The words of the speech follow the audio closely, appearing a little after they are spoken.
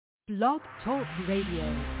Blog Talk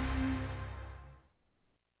Radio.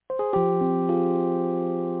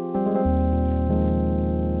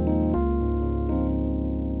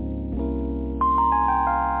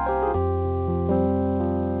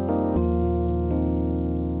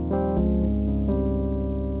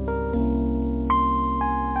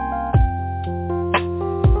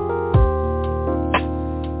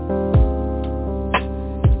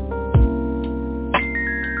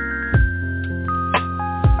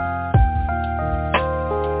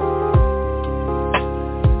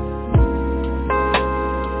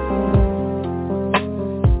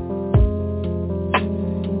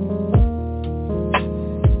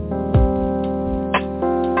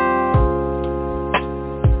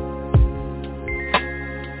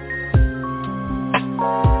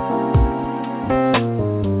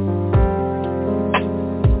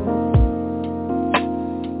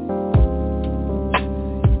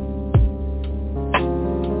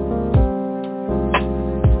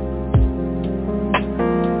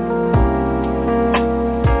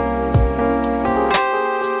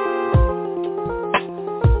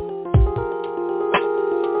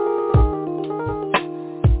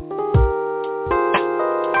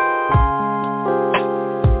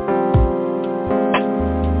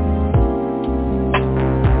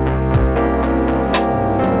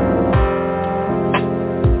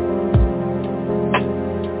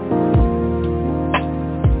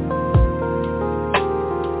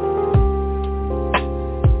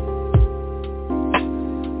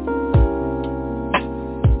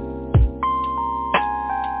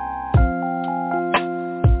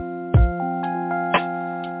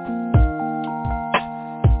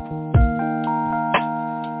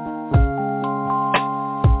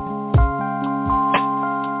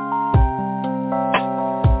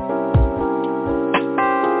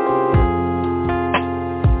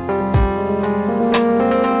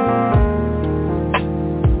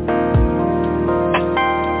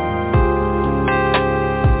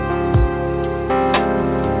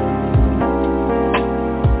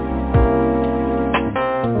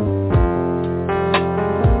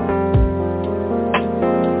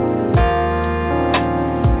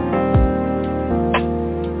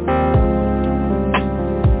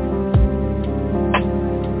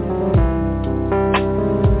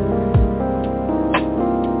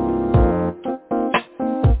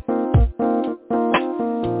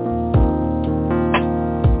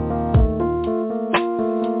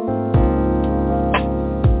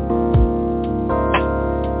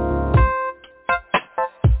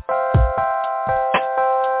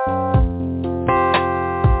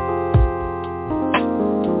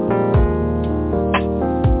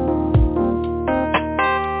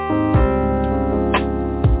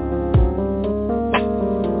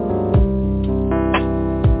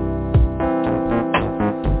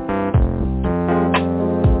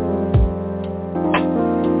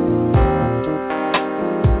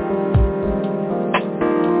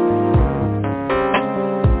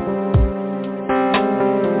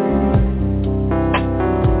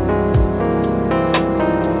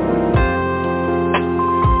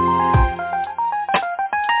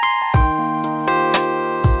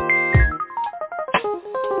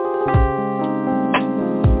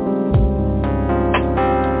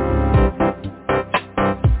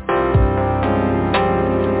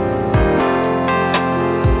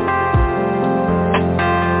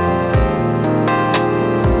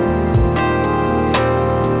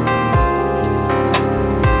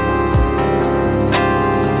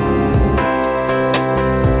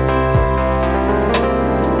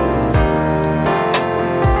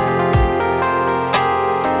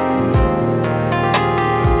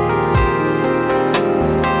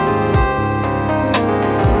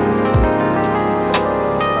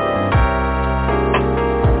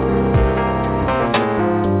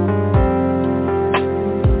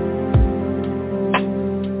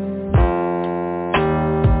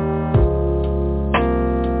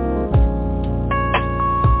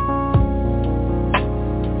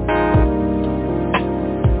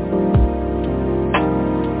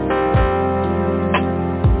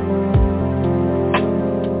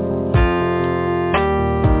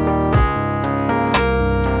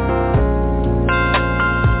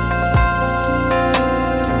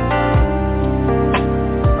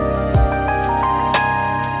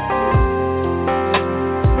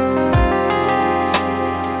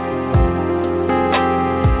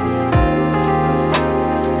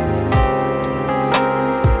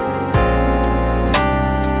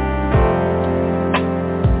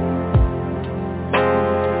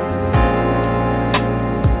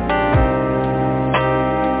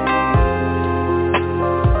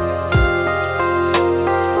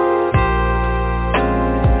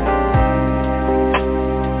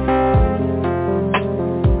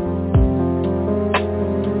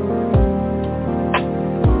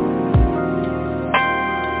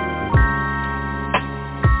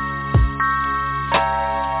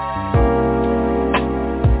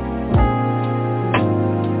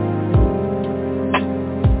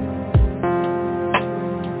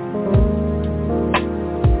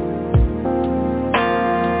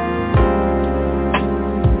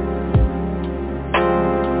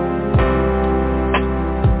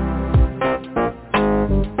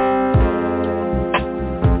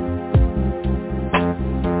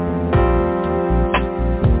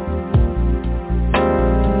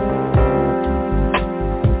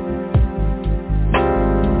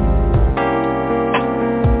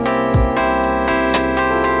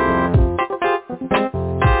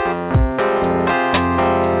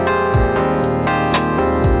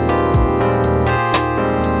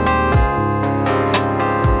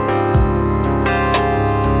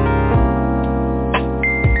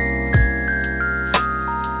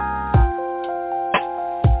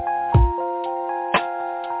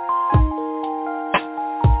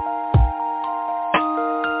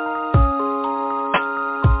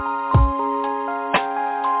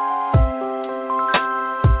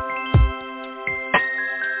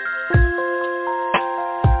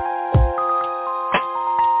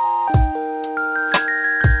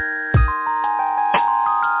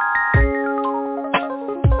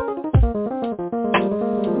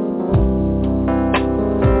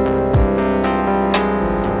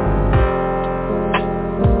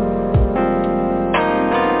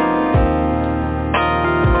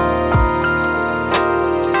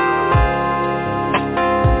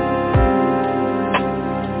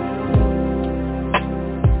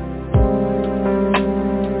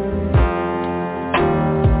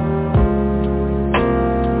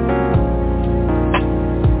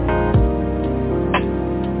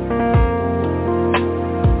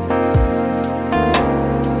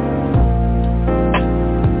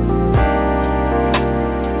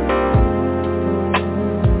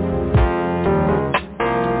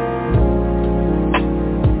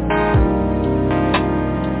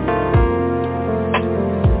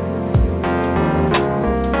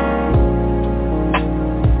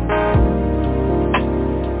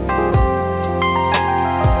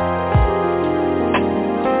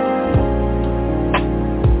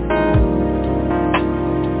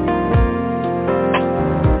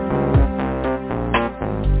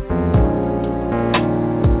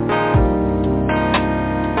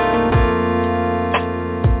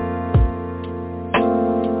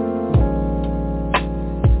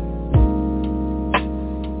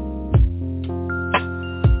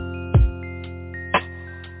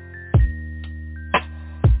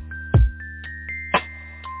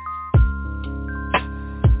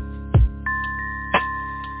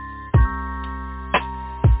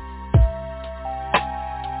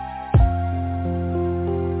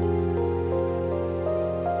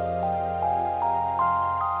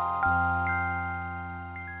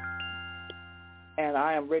 and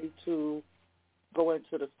I am ready to go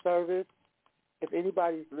into the service. If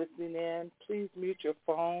anybody's listening in, please mute your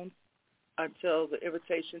phones until the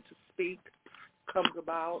invitation to speak comes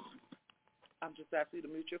about. I'm just asking you to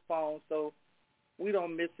mute your phone so we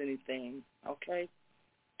don't miss anything, okay?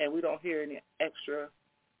 And we don't hear any extra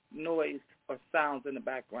noise or sounds in the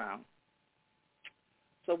background.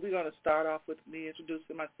 So we're going to start off with me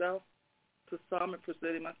introducing myself to some and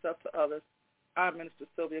presenting myself to others. I'm Minister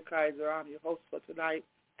Sylvia Kaiser. I'm your host for tonight,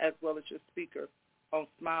 as well as your speaker on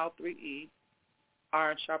S.M.I.L.E.3E,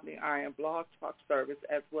 Iron Sharpening Iron blog talk service,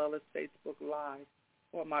 as well as Facebook Live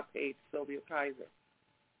on my page, Sylvia Kaiser.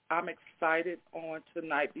 I'm excited on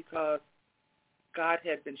tonight because God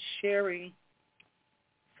had been sharing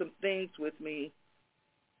some things with me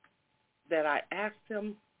that I asked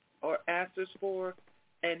him or answers for,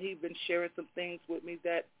 and he's been sharing some things with me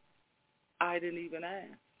that I didn't even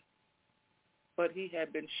ask. But he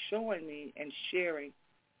had been showing me and sharing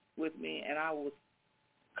with me, and I was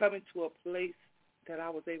coming to a place that I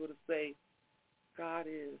was able to say, God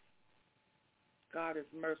is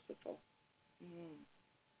merciful.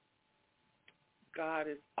 God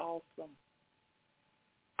is awesome.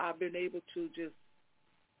 I've been able to just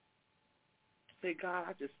say, God,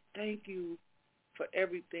 I just thank you for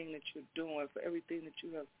everything that you're doing, for everything that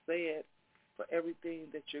you have said, for everything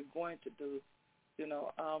that you're going to do. You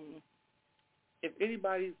know, if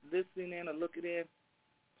anybody's listening in or looking in,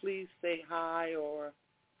 please say hi or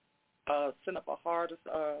send up a heart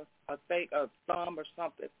or a thumb or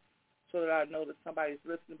something so that I know that somebody's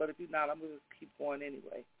listening. But if you're not, I'm going to keep going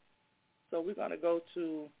anyway. So we're going to go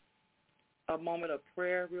to a moment of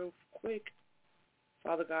prayer real quick.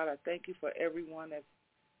 Father God, I thank you for everyone that's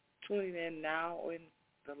tuning in now in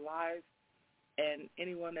the live and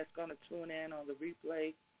anyone that's going to tune in on the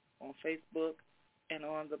replay on Facebook and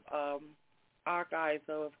on the archives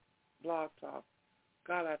of Blog Talk.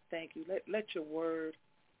 God, I thank you. Let your word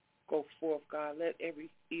go forth, God. Let every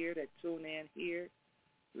ear that tune in hear.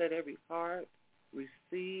 Let every heart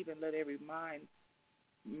receive and let every mind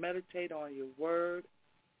meditate on your word,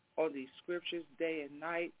 on these scriptures day and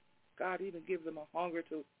night. God, even give them a hunger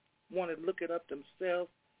to want to look it up themselves.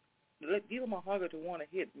 Give them a hunger to want to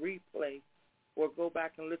hit replay or go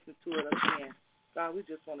back and listen to it again. God, we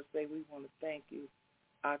just want to say we want to thank you.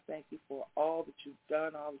 I thank you for all that you've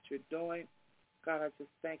done, all that you're doing. God, I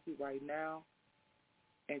just thank you right now.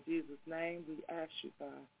 In Jesus' name, we ask you, God,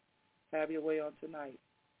 have your way on tonight.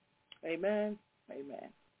 Amen. Amen.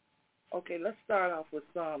 Okay, let's start off with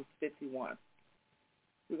Psalms 51.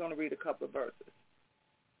 We're going to read a couple of verses.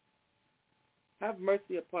 Have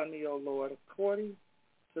mercy upon me, O Lord, according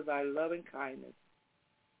to thy loving kindness.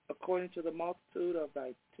 According to the multitude of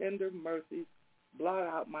thy tender mercies, blot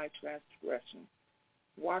out my transgression.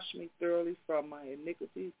 Wash me thoroughly from my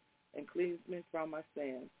iniquities and cleanse me from my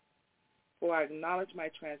sins. For I acknowledge my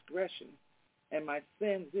transgression, and my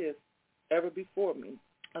sins is ever before me.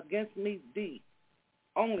 Against me thee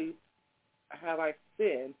only have I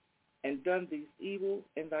sinned and done these evil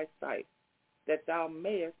in thy sight, that thou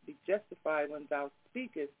mayest be justified when thou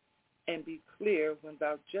speakest, and be clear when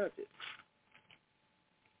thou judgest.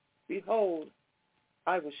 Behold,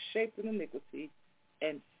 I was shaped in iniquity,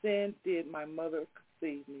 and sin did my mother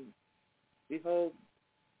conceive me. Behold,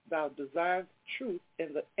 thou desirest truth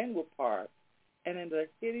in the inward part, and in the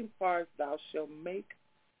hidden parts thou shalt make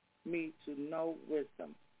me to know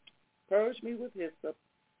wisdom. Purge me with hyssop,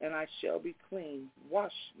 and I shall be clean.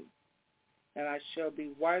 Wash me, and I shall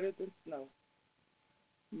be whiter than snow.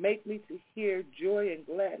 Make me to hear joy and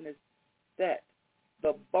gladness, that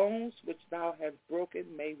the bones which thou hast broken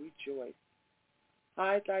may rejoice.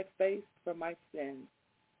 Hide thy face from my sins,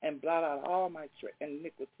 and blot out all my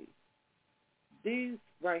iniquities. These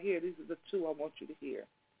right here, these are the two I want you to hear,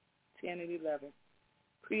 10 and 11.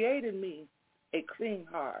 Create in me a clean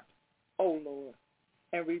heart, O Lord,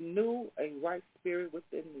 and renew a right spirit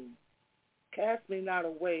within me. Cast me not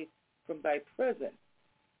away from thy presence,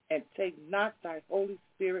 and take not thy Holy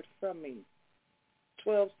Spirit from me.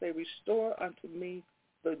 12 say, restore unto me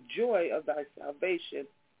the joy of thy salvation,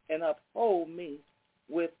 and uphold me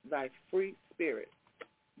with thy free spirit.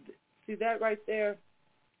 See that right there?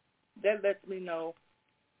 That lets me know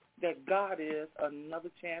that God is another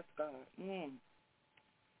chance God.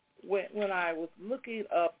 When I was looking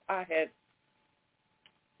up, I had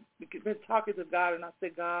been talking to God, and I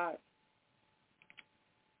said, God,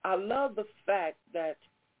 I love the fact that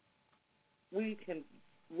we can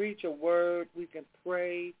read your word, we can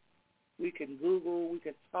pray, we can Google, we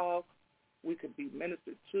can talk, we can be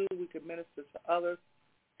ministered to, we can minister to others.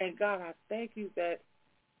 And God, I thank you that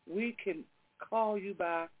we can call you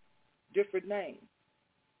by different names.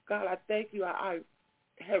 God, I thank you. I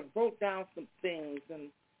have wrote down some things, and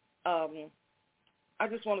I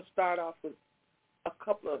just want to start off with a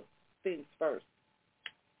couple of things first.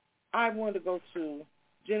 I want to go to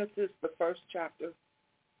Genesis, the first chapter,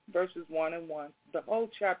 verses 1 and 1. The whole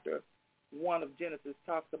chapter 1 of Genesis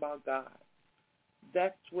talks about God.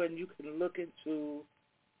 That's when you can look into,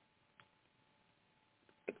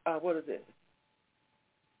 what is it?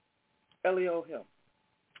 Elohim.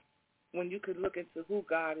 When you can look into who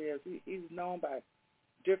God is, he's known by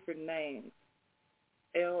different names.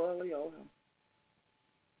 Elohim.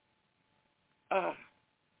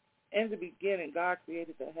 In the beginning, God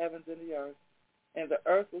created the heavens and the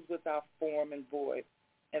earth was without form and void,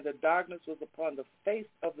 and the darkness was upon the face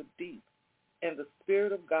of the deep, and the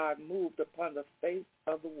Spirit of God moved upon the face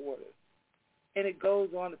of the waters. And it goes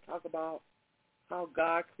on to talk about how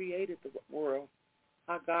God created the world,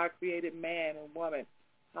 how God created man and woman,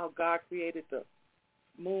 how God created the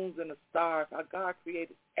moons and the stars, how God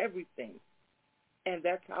created everything. And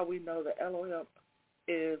that's how we know that Elohim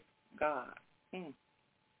is God.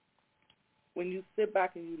 When you sit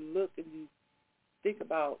back and you look and you think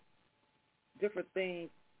about different things,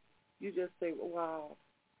 you just say, wow,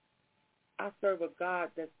 I serve a God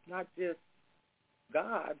that's not just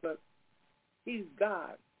God, but he's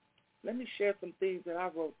God. Let me share some things that I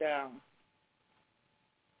wrote down.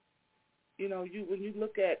 You know, when you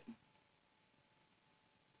look at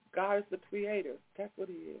God is the creator, that's what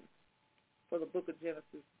he is for the book of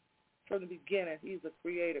Genesis. From the beginning, he's the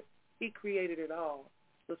creator. He created it all,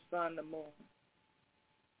 the sun, the moon,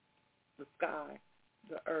 the sky,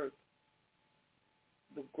 the earth,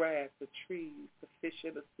 the grass, the trees, the fish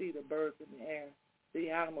in the sea, the birds in the air, the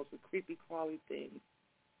animals, the creepy, crawly things,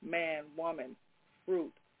 man, woman,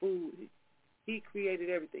 fruit, food. He created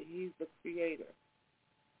everything. He's the creator.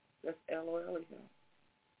 That's Elohim.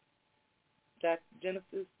 That's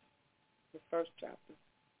Genesis, the first chapter.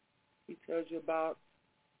 He tells you about,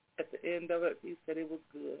 at the end of it, he said it was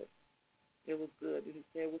good. It was good. And he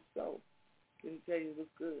said it was so. Didn't tell you it was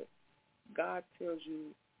good. God tells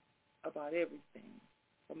you about everything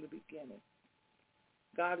from the beginning.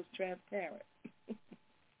 God is transparent.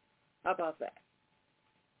 How about that?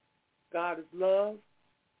 God is love.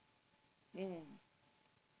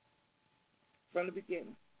 From the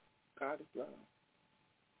beginning, God is love.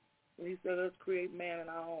 When he said, let's create man in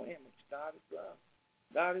our own image, God is love.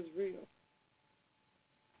 God is real.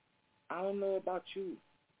 I don't know about you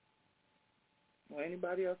or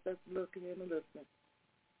anybody else that's looking in and listening.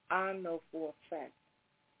 I know for a fact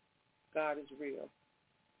God is real.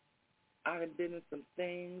 I have been in some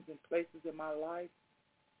things and places in my life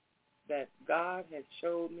that God has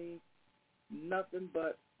showed me nothing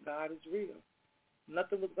but God is real.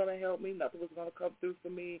 Nothing was going to help me. Nothing was going to come through for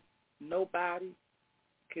me. Nobody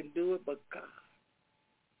can do it but God.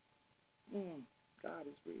 God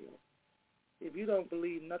is real. If you don't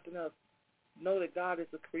believe nothing else, know that God is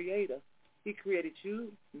a creator. He created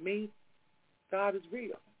you, me. God is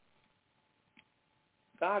real.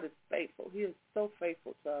 God is faithful. He is so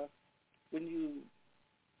faithful to us when you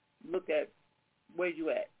look at where you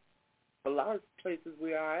at. A lot of places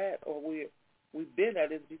we are at or we've been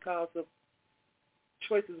at is because of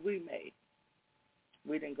choices we made.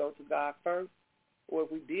 We didn't go to God first, or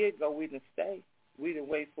if we did go, we didn't stay. We didn't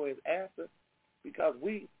wait for his answer because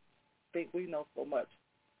we think we know so much.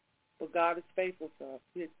 But God is faithful to us.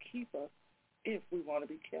 He'll keep us if we want to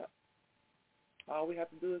be kept. All we have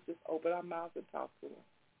to do is just open our mouths and talk to him.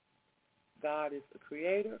 God is the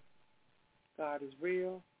creator. God is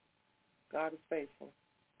real. God is faithful.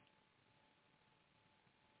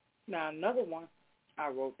 Now, another one I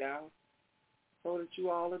wrote down so that you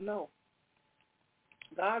all will know.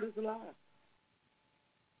 God is alive.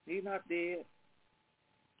 He's not dead.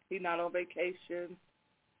 He's not on vacation.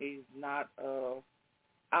 He's not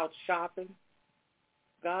out shopping.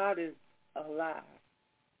 God is alive.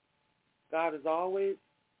 God is always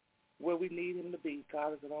where we need him to be.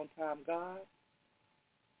 God is an on-time God.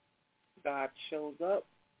 God shows up.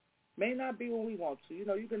 May not be when we want to. You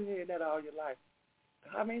know, you've been hearing that all your life.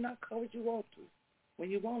 God may not come when you want to, when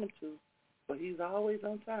you want him to, but he's always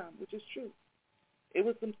on time, which is true. It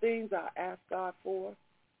was some things I asked God for,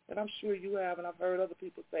 and I'm sure you have, and I've heard other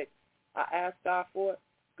people say, I asked God for it.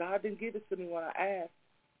 God didn't give it to me when I asked.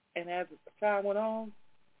 And as time went on,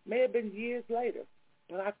 may have been years later,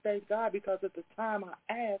 but I thank God because at the time I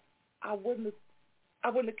asked, I wouldn't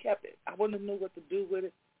have kept it. I wouldn't have knew what to do with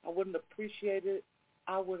it. I wouldn't have appreciated it.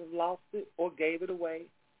 I would have lost it or gave it away.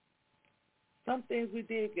 Some things we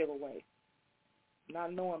did give away,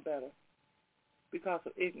 not knowing better, because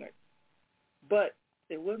of ignorance. But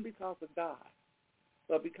it wasn't because of God,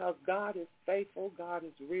 but because God is faithful, God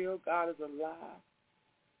is real, God is alive.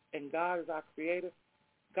 and God is our creator,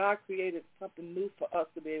 God created something new for us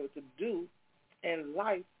to be able to do in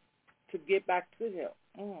life to get back to him.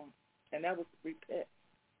 And that was repent.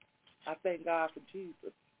 I thank God for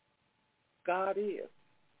Jesus. God is.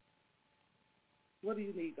 What do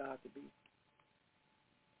you need God to be?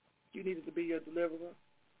 You need him to be your deliverer.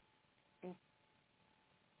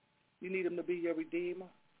 You need him to be your redeemer.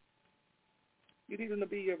 You need him to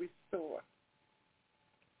be your restorer.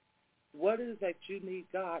 What is that you need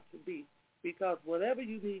God to be? Because whatever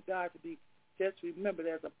you need God to be, just remember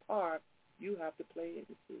there's a part you have to play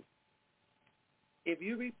into. If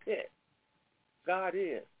you repent, God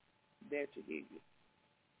is there to hear you.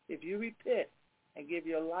 If you repent and give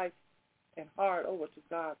your life and heart over to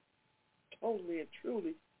God totally and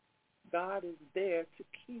truly, God is there to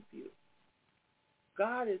keep you.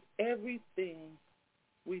 God is everything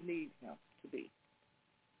we need him to be.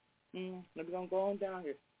 We're going to go on down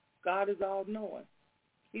here. God is all-knowing.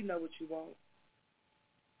 He knows what you want.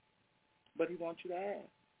 But he wants you to ask.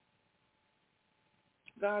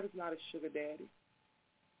 God is not a sugar daddy.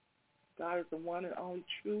 God is the one and only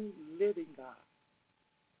true living God.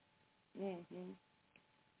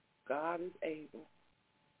 God is able.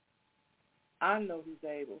 I know he's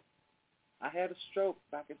able. I had a stroke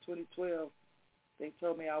back in 2012. They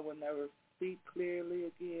told me I would never speak clearly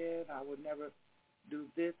again. I would never do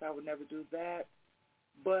this. I would never do that.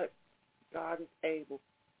 But God is able.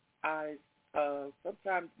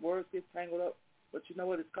 Sometimes words get tangled up, but you know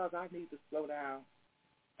what? It's because I need to slow down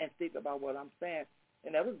and think about what I'm saying.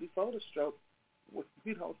 And that was before the stroke.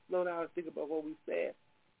 We don't slow down and think about what we said.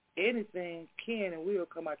 Anything can and will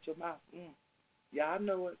come out your mouth. Yeah, I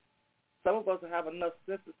know it. Some of us will have enough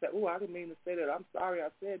sense to say, I didn't mean to say that. I'm sorry I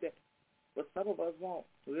said that. But some of us won't.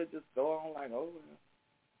 We'll just go on like,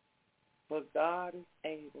 But God is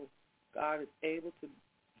able. God is able to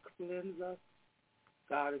cleanse us.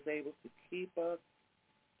 God is able to keep us.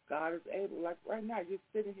 God is able. Like right now, you're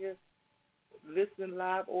sitting here listening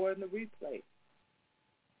live or in the replay.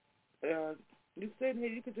 You're sitting here,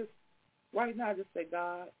 you could just, right now, just say,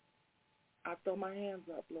 God, I throw my hands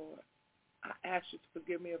up, Lord. I ask you to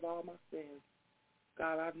forgive me of all my sins.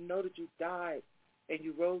 God, I know that you died and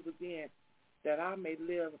you rose again, that I may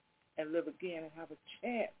live and live again and have a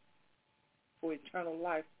chance for eternal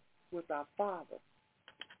life with our Father.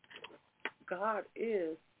 God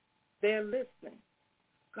is there listening.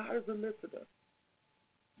 God is a listener.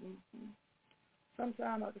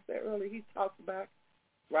 Sometimes, like I said earlier, he talks back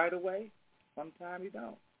right away. Sometimes he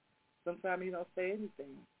don't. Sometimes he don't say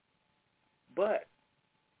anything. But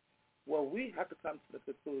what we have to come to the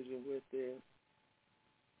conclusion with is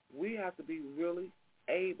we have to be really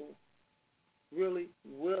able, really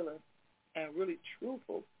willing, and really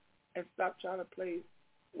truthful and stop trying to play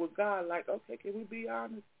with God like, okay, can we be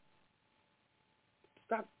honest?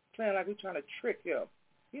 Stop playing like we're trying to trick him.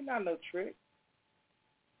 He's not no trick.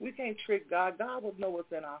 We can't trick God. God will know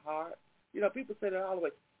what's in our heart. You know, people say that all the way.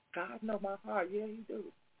 God know my heart. Yeah, he do.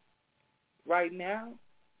 Right now,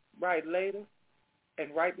 right later,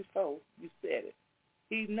 and right before you said it.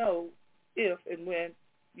 He know if and when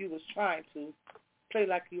you was trying to play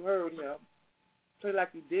like you heard him, play like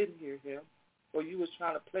you didn't hear him, or you was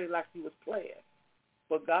trying to play like he was playing.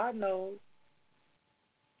 But God knows.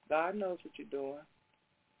 God knows what you're doing.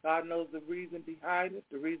 God knows the reason behind it,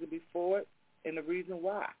 the reason before it, and the reason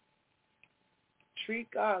why. Treat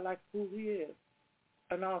God like who he is,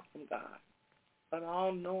 an awesome God, an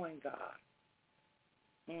all-knowing God,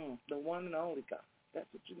 the one and only God. That's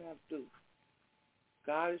what you have to do.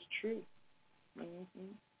 God is true.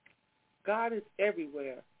 God is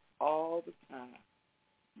everywhere all the time.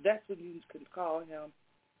 That's when you can call him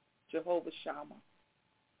Jehovah Shammah.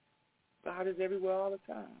 God is everywhere all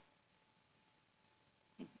the time.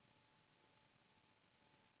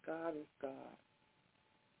 God is God.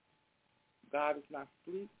 God is not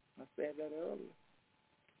asleep. I said that earlier.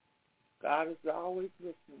 God is always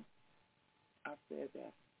listening. I said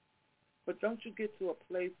that. But don't you get to a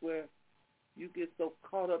place where you get so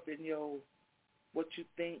caught up in what you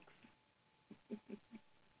think,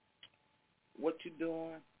 what you're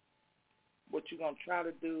doing, what you're going to try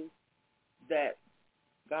to do, that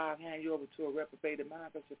God hand you over to a reprobated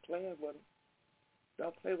mind because you're playing with him.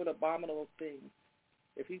 Don't play with abominable things.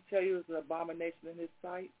 If he tell you it's an abomination in his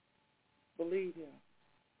sight, believe him.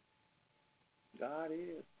 God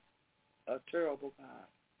is a terrible God.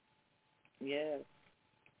 Yes.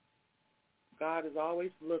 God is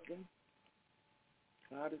always looking.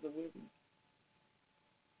 God is a witness.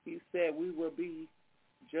 He said we will be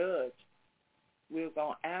judged. We're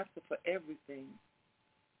going to answer for everything.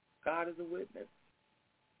 God is a witness.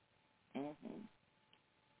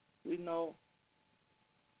 We know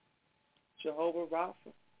Jehovah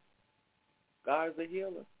Rapha. God is a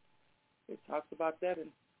healer. It talks about that in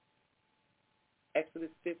Exodus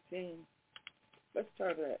 15. Let's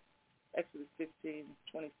turn to that. Exodus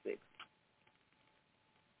 15:26.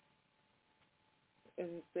 And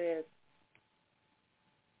it says,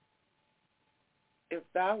 if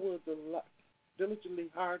thou wilt diligently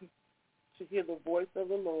hearken to hear the voice of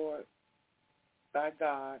the Lord thy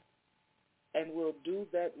God, and will do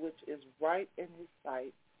that which is right in his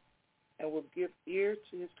sight, and will give ear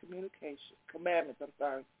to his commandments,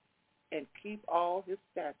 and keep all his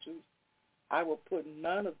statutes, I will put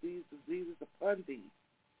none of these diseases upon thee,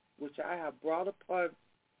 which I have brought upon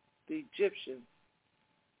the Egyptians,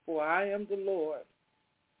 for I am the Lord,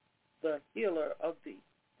 the healer of thee.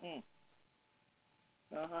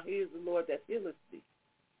 He is the Lord that healeth thee.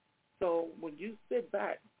 So when you sit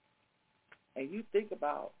back and you think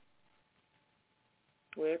about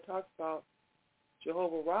where it talks about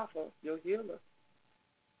Jehovah Rapha, your healer,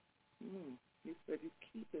 he said you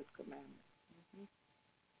keep his commandments,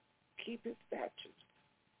 keep his statutes,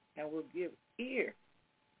 and will give ear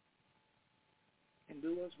and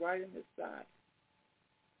do what's right in his sight.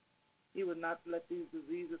 He will not let these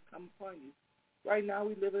diseases come upon you. Right now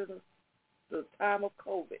we live in the time of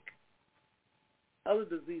COVID. Other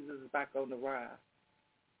diseases are back on the rise.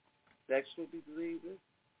 Sexual diseases,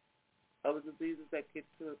 other diseases that get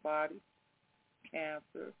to the body,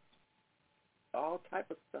 cancer, all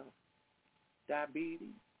type of stuff,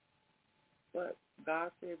 diabetes. But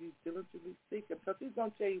God said if you diligently seek him, because he's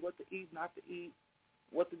going to tell you what to eat, not to eat,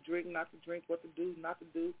 what to drink, not to drink, what to do, not to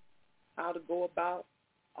do, how to go about.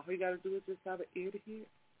 All you got to do is just have an ear to hear.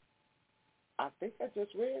 I think I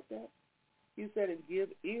just read that. He said, and give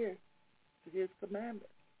ear to his commandments.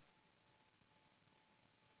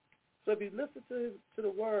 So if you listen to the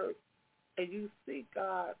word and you seek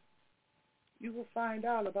God, you will find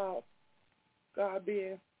out about God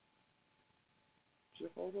being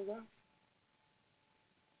Jehovah Rapha.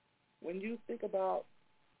 When you think about,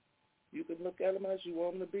 you can look at him as you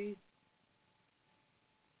want him to be,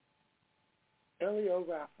 Elio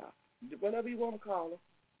Rapha, whatever you want to call him,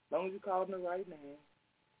 as long as you call him the right name,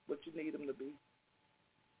 what you need him to be.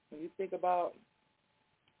 When you think about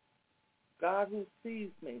God who sees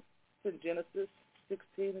me, it's in Genesis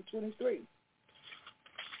 16:23.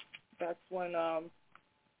 That's when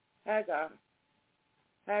Hagar,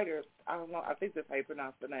 I don't know, I think that's how you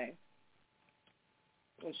pronounce the name,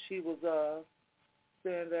 when she was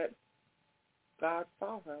saying that God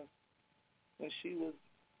saw her when she was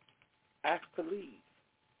asked to leave.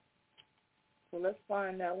 So let's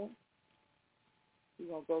find that one. We're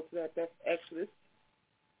going to go to that. That's Exodus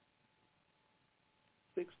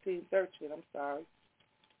 16:13. I'm sorry.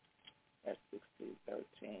 That's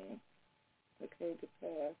 16:13. It came to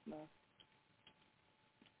pass. Now,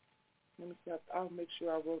 let me see. I'll make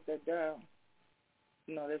sure I wrote that down.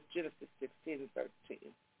 No, that's Genesis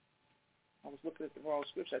 16:13. I was looking at the wrong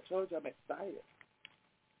scripture. I told you I'm excited.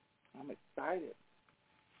 I'm excited.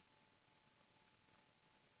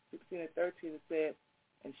 16:13 it said,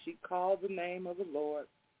 and she called the name of the Lord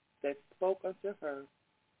that spoke unto her,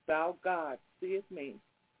 thou God seest me.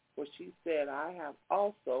 For she said, I have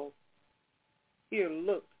also here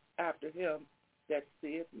looked after him that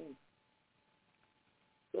seeth me.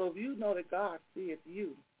 So if you know that God seeth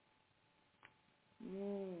you,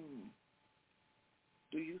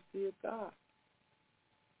 do you see God?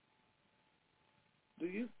 Do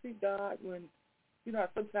you see God when,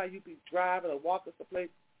 sometimes you be driving or walking someplace?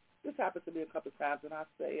 This happens to me a couple of times, and I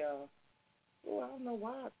say, I don't know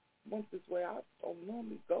why I went this way. I don't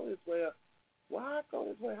normally go this way. Why I go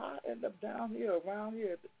this way? How I end up down here, around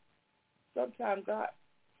here? Sometimes God,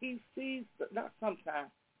 he sees, not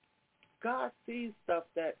sometimes, God sees stuff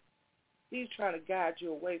that he's trying to guide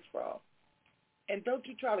you away from. And don't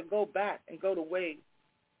you try to go back and go the way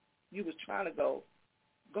you was trying to go.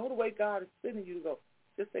 Go the way God is sending you to go.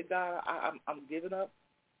 Just say, God, I'm giving up.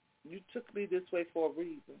 You took me this way for a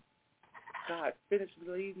reason. God, finish,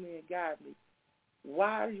 lead me, and guide me.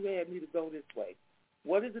 Why do you have me to go this way?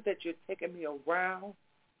 What is it that you're taking me around,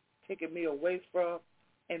 taking me away from,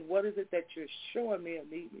 and what is it that you're showing me and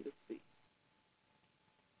need me to see?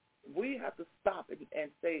 We have to stop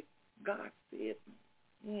and say, God sees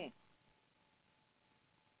me.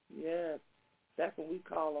 Yes, that's what we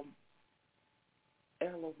call him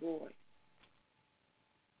Elroy.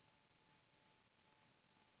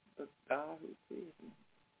 The God who sees me.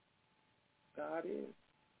 God is.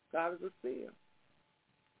 God is a seer.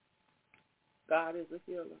 God is a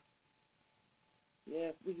healer.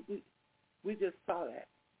 Yes, we just saw that.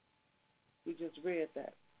 We just read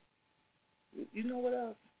that. You know what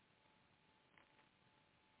else?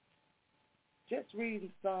 just reading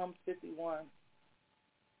Psalm 51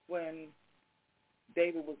 when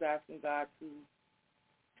David was asking God to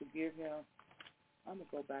give him. I'm going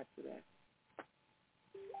to go back to that.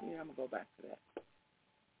 Yeah, I'm going to go back to that.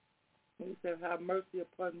 When he said, have mercy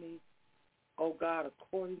upon me, O God,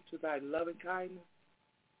 according to thy loving kindness.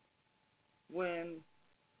 When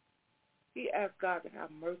he asked God to have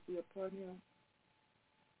mercy upon him,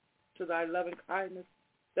 to thy loving kindness,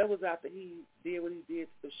 that was after he did what he did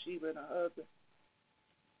to Bathsheba and her husband.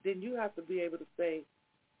 Then you have to be able to say,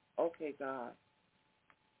 okay, God,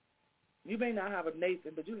 you may not have a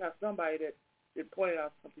Nathan, but you have somebody that pointed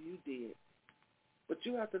out something you did. But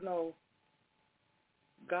you have to know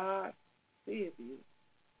God sees you.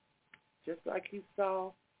 Just like he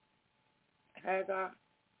saw Hagar,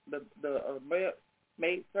 the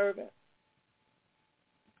maid servant,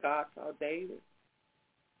 God saw David.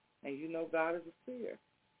 And you know God is a seer.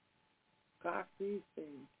 God sees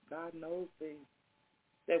things. God knows things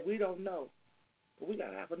that we don't know. But we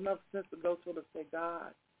got to have enough sense to go to him and say,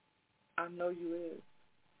 God, I know you is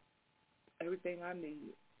everything I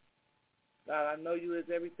need. God, I know you is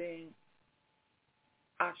everything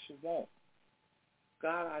I should want.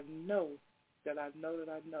 God, I know that I know that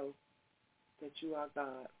I know that you are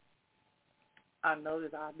God. I know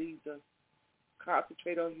that I need to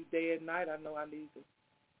concentrate on you day and night. I know I need to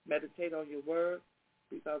meditate on your word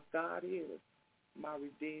because God is my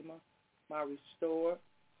redeemer, my restorer,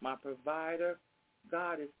 my provider.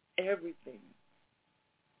 God is everything.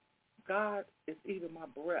 God is even my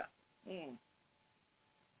breath.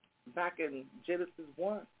 Back in Genesis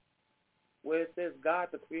 1, where it says God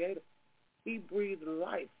the Creator, he breathed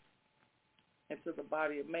life into the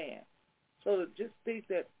body of man. So to just think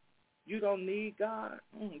that you don't need God,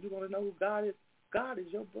 you want to know who God is? God is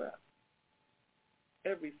your breath.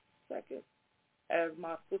 Every second, as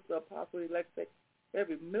my sister Apostle-elect said,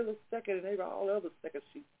 every millisecond and all other seconds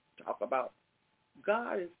she talk about,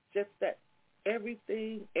 God is just that.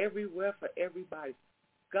 Everything, everywhere, for everybody.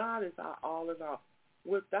 God is our all in all.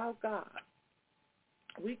 Without God,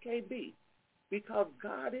 we can't be, because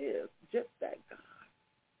God is just that God.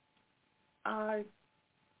 I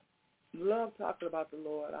love talking about the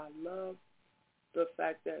Lord. I love the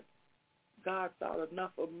fact that God thought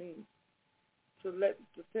enough of me to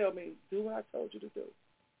tell me, do what I told you to do.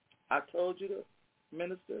 I told you to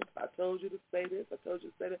minister. I told you to say this. I told you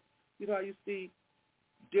to say that. You know how you see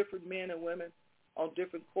different men and women on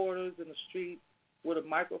different corners in the street with a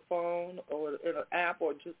microphone or in an app,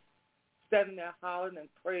 or just standing there hollering and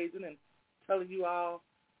praising and telling you all,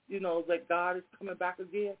 that God is coming back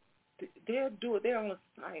again. They'll do it. They're on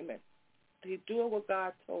assignment. They do what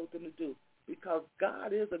God told them to do, because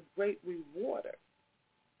God is a great rewarder.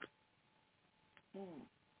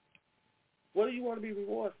 What do you want to be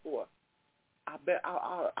rewarded for? I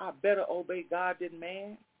better obey God than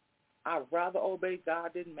man. I'd rather obey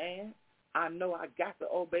God than man. I know I got to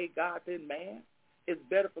obey God than man. It's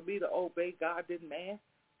better for me to obey God than man.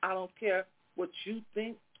 I don't care what you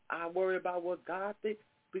think. I worry about what God thinks,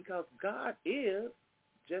 because God is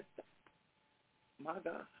just that. My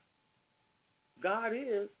God. God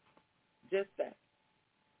is just that.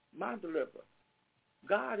 My deliverer.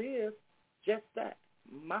 God is just that.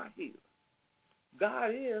 My healer.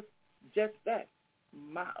 God is just that.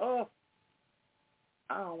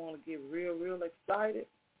 I don't want to get real excited,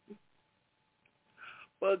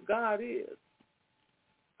 but God is.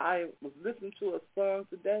 I was listening to a song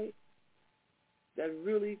today that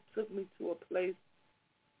really took me to a place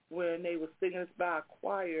when they were singing. It's by a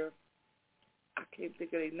choir. I can't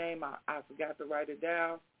think of their name. I forgot to write it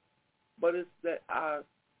down. But it's that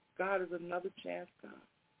God is another chance, God.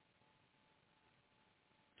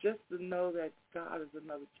 Just to know that God is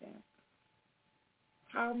another chance.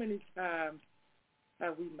 How many times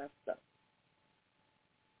have we messed up?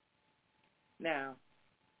 Now,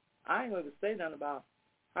 I ain't going to say nothing about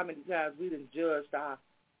how many times we done judged our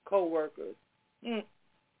co-workers,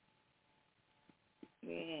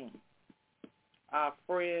 our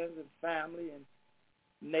friends and family and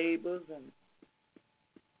neighbors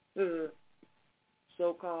and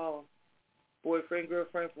so-called boyfriend,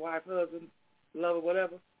 girlfriend, wife, husband, lover,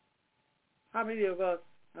 whatever. How many of us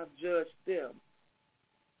have judged them?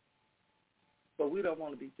 But we don't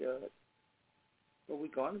want to be judged. But we're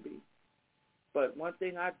going to be. But one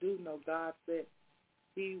thing I do know, God said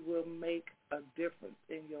he will make a difference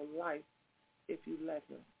in your life if you let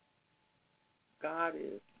him. God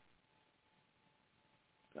is.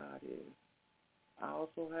 God is. I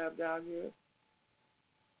also have down here,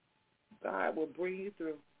 God will bring you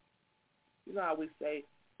through. You know how we say,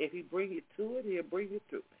 if he bring you to it, he'll bring you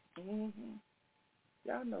through it.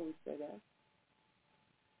 Y'all know we say that.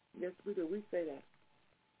 Yes, we do. We say that.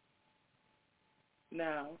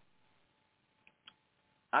 Now,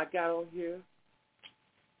 I got on here,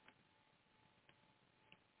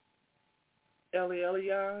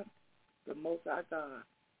 Elion, the Most High God.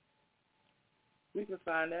 We can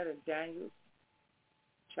find that in Daniel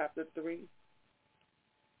chapter 3,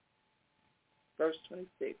 verse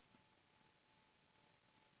 26.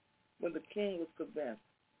 When the king was convinced,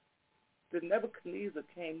 then Nebuchadnezzar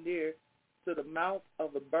came near to the mouth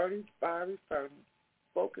of the burning fiery furnace,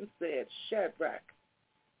 spoke and said, Shadrach,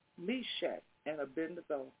 Meshach, and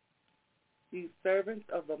Abednego, ye servants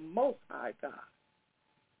of the Most High God,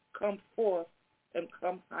 come forth and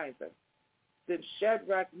come hither. Then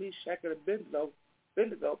Shadrach, Meshach, and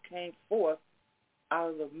Abednego came forth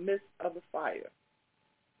out of the midst of the fire.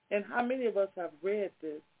 And how many of us have read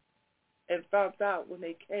this and found out when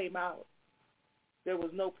they came out, there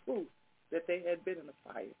was no proof that they had been in the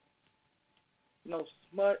fire? No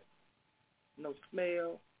smut, no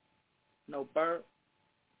smell, no burnt,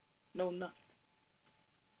 no nothing.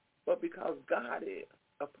 But because God is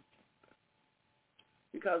a protector,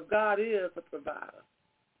 because God is a provider,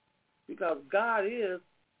 because God is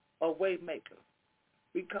a way maker,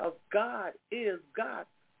 because God is God.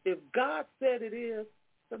 If God said it is,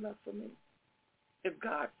 that's enough for me. If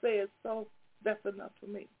God says so, that's enough for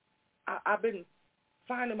me. I've been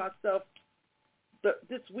finding myself,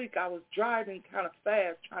 this week I was driving kind of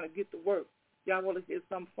fast trying to get to work. Y'all want to hear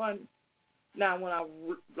something funny? Now, when I'm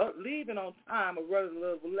leaving on time or running a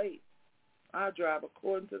little late, I drive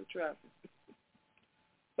according to the traffic.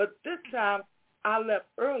 But this time, I left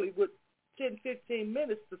early with 10, 15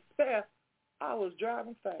 minutes to spare. I was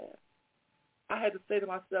driving fast. I had to say to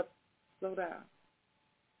myself, slow down.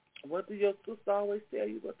 What do your sister always tell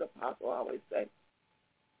you? What the apostle always say?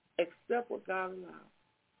 Accept what God allows.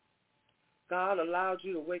 God allowed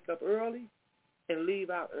you to wake up early and leave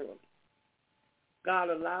out early. God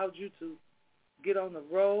allowed you to get on the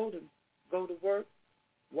road and go to work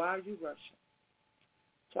while you rushing.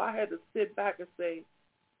 So I had to sit back and say,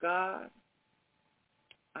 God,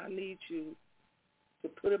 I need you to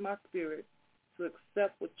put in my spirit to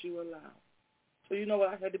accept what you allow. So you know what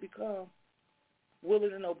I had to become?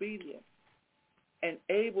 Willing and obedient and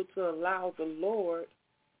able to allow the Lord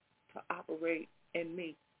to operate in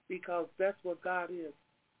me, because that's what God is.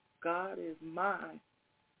 God is my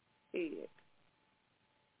head.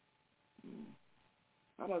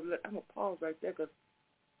 I'm gonna pause right there because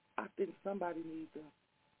I think somebody needs to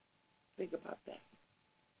think about that.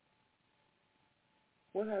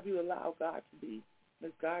 What have you allowed God to be?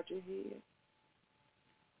 Is God your head?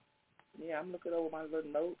 Yeah, I'm looking over my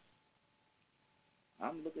little notes.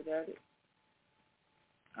 I'm looking at it.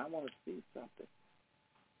 I want to see something.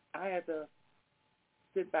 I had to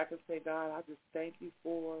sit back and say, God, I just thank you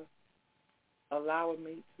for allowing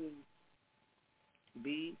me to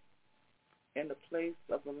be in the place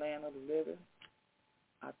of the land of the living.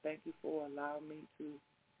 I thank you for allowing me to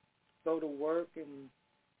go to work, and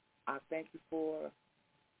I thank you for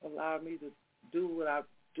allowing me to do what I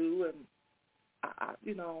do. And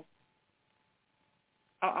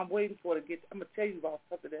I'm waiting for it to get. I'm gonna tell you about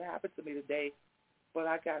something that happened to me today, but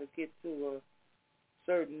I got to get to a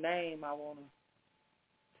certain name I want to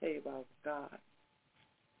tell you about God.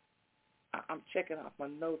 I'm checking out my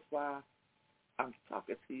notes while I'm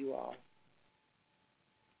talking to you all.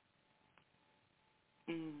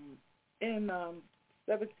 In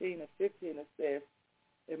 17 and 15 it says,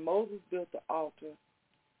 and Moses built the altar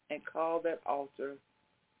and called that altar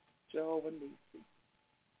Jehovah Nissi.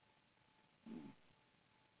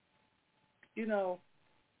 You know,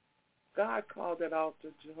 God called that altar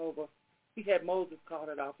Jehovah. He had Moses call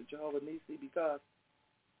that altar Jehovah Nissi because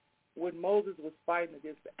when Moses was fighting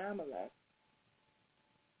against the Amalek,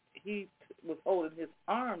 he was holding his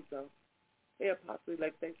arms up. Hey, Apostle,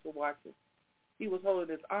 thanks for watching. He was holding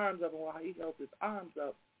his arms up, and while he held his arms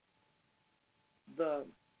up, the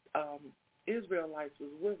Israelites was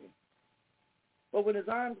with him. But when his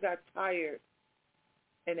arms got tired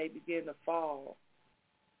and they began to fall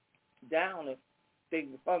down and they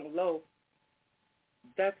hung low,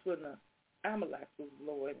 that's when the Amalek was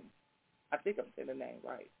lowered. I think I'm saying the name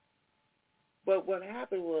right. But what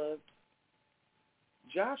happened was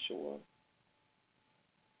Joshua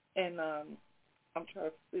and I'm trying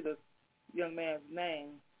to see the young man's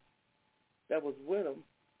name that was with him,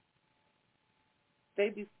 they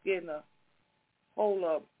began to hold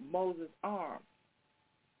up Moses' arms.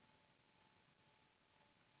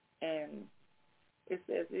 And it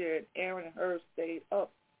says here, and Aaron and Hur stayed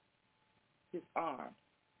up his arms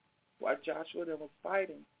while Joshua then was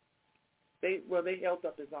fighting. They held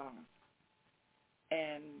up his arms.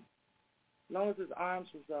 And long as his arms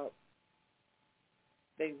was up,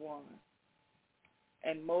 they won.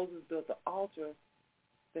 And Moses built the altar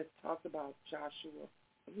that talks about Joshua.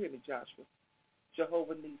 Hear me, Joshua.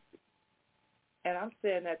 Jehovah Nissi. And I'm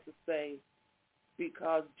saying that to say,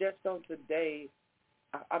 because just on today,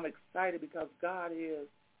 I'm excited because God is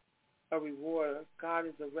a rewarder. God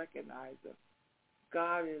is a recognizer.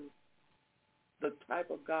 God is the type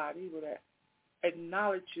of God, he will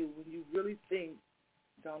acknowledge you when you really think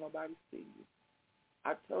don't nobody see you.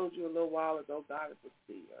 I told you a little while ago, God is a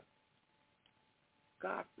seer.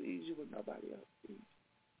 God sees you when nobody else sees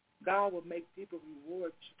you. God will make people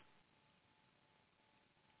reward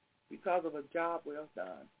you because of a job well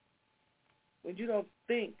done. When you don't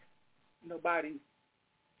think nobody's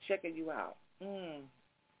checking you out. When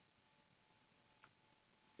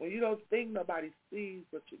you don't think nobody sees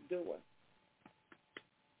what you're doing.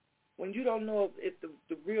 When you don't know if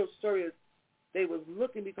the real story is they was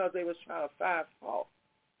looking because they was trying to find fault.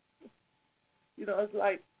 You know, it's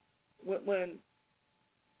like when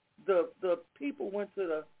the people went to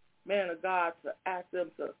the man of God to ask them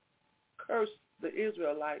to curse the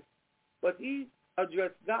Israelites, but he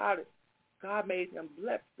addressed God. God made him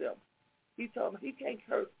bless them. He told them he can't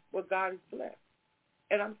curse what God has blessed.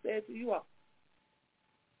 And I'm saying to you all,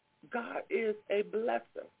 God is a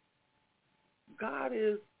blesser. God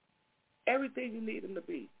is everything you need him to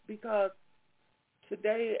be. Because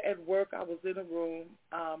today at work I was in a room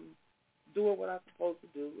doing what I'm supposed to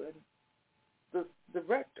do, and the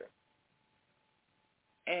director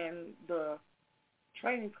and the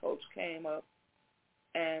training coach came up,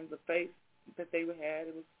 and the face that they had,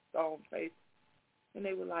 it was stone face, and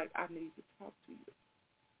they were like, I need to talk to you.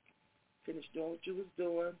 Finish doing what you was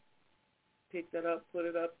doing, pick that up, put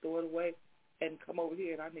it up, throw it away, and come over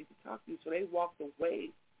here, and I need to talk to you. So they walked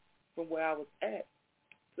away from where I was at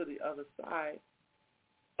to the other side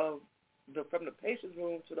from the patient's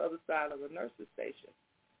room to the other side of the nurse's station.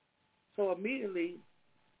 So immediately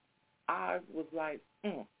I was like,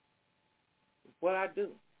 what I do?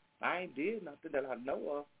 I ain't did nothing that I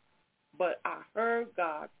know of, but I heard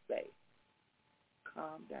God say,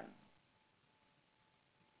 calm down.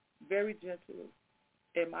 Very gently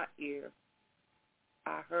in my ear,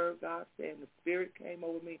 I heard God saying, the Spirit came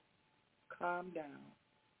over me, calm down.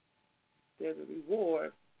 There's a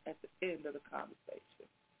reward at the end of the conversation.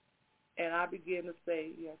 And I began to say,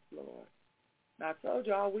 yes, Lord. Now, I told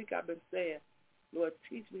you all week I've been saying, Lord,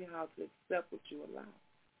 teach me how to accept what you allow.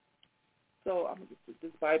 So I'm going to put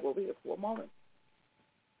this Bible over here for a moment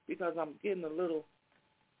because I'm getting a little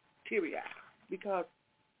teary-eyed because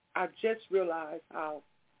I just realized how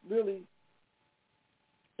really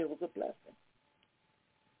it was a blessing.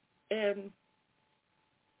 And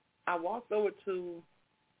I walked over to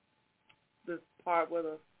this part where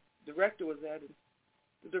the director was at, and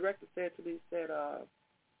the director said to me,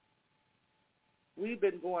 we've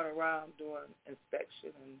been going around doing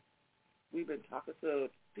inspection, and we've been talking to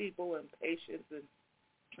people and patients and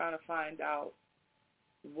trying to find out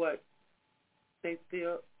what they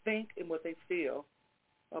think and what they feel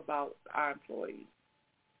about our employees.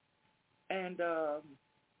 And I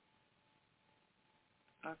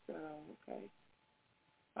said, oh, okay.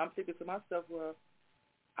 I'm thinking to myself, well,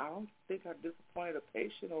 I don't think I disappointed a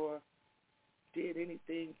patient or did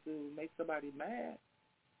anything to make somebody mad.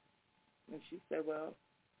 And she said, well,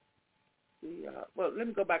 let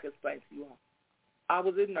me go back and explain to you all. I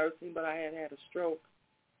was in nursing, but I had a stroke,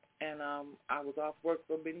 and I was off work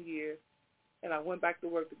for many years, and I went back to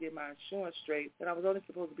work to get my insurance straight, and I was only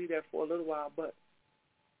supposed to be there for a little while, but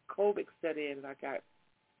COVID set in, and I got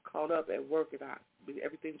caught up at work, and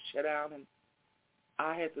everything shut down, and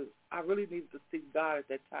I really needed to seek God at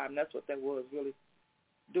that time. That's what that was, really.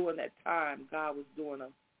 During that time, God was doing a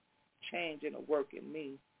change and a work in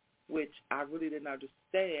me, which I really didn't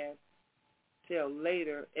understand till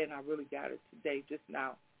later, and I really got it today, just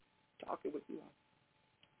now, talking with you all.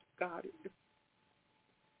 God is.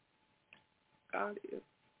 God is.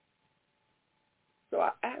 So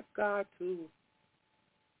I asked God to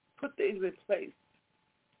put things in place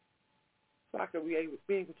so I could be able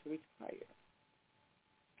to retire.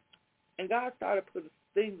 And God started putting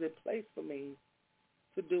things in place for me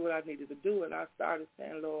to do what I needed to do, and I started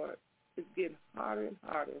saying, Lord, it's getting harder and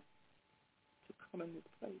harder to come in this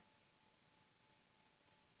place.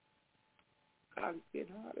 God, it's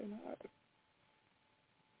getting harder and harder.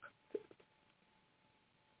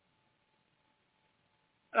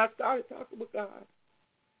 And I started talking with God.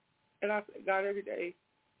 And I said, God, every day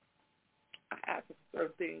I asked him for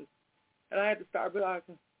certain things. And I had to start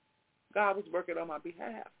realizing God was working on my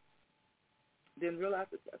behalf. Didn't realize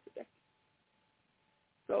it yesterday.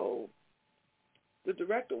 So The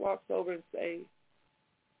director walks over and say,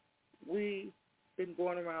 we've been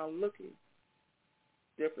going around looking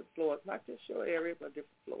different floors, not just your area, but different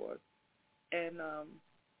floors. And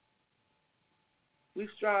we're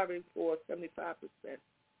striving for 75%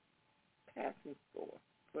 passing score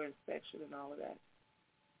for inspection and all of that.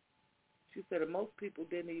 She said that most people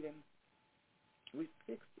didn't even reach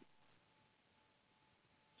 60.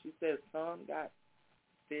 She said some got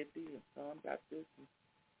 50 and some got this. And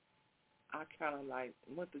I kind of like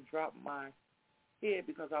went to drop my head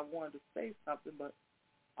because I wanted to say something, but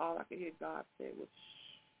all I could hear God say was,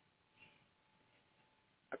 shh.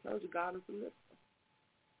 I told you God is a listener.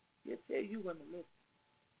 He'll tell you when to listen.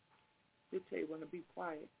 He'll tell you when to be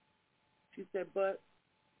quiet. She said, but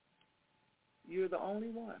you're the only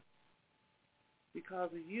one.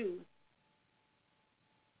 Because of you,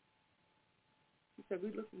 she said, we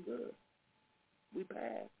looking good. We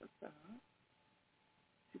passed. I said, huh?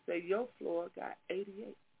 She said, your floor got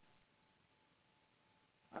 88.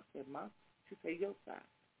 I said, she said, your side.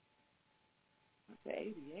 I said,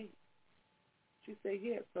 88. She said,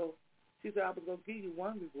 yeah. So she said, I was going to give you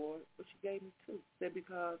one reward, but she gave me two. She said,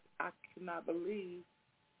 because I cannot believe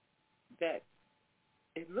that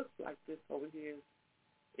it looks like this over here.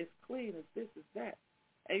 It's clean, it's this, it's that.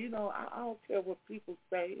 And, you know, I don't care what people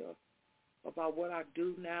say or about what I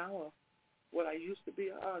do now or what I used to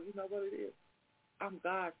be. Oh, you know what it is? I'm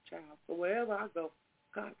God's child. So wherever I go,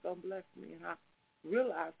 God's going to bless me. And I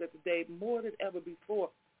realize that today more than ever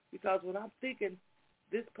before, because when I'm thinking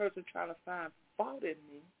this person trying to find fault in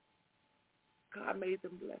me, God made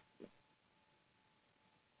them bless me.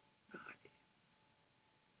 God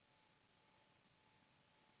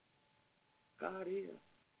is. God is.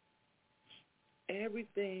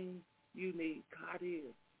 Everything you need, God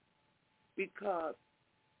is. Because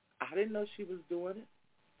I didn't know she was doing it.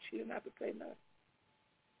 She didn't have to pay nothing.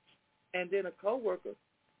 And then a coworker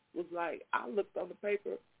was like, I looked on the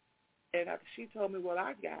paper, and after she told me what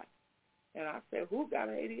I got, and I said, who got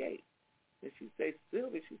an 88? And she said,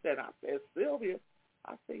 Sylvia. She said, I said, Sylvia.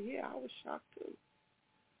 I said, yeah, I was shocked too.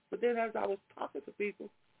 But then as I was talking to people,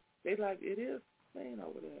 they like, it is clean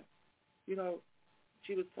over there. You know,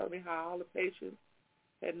 she was telling me how all the patients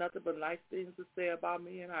had nothing but nice things to say about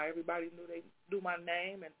me and how everybody knew they knew my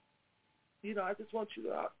name. And, you know, I just want you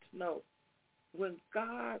to know, when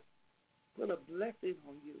God put a blessing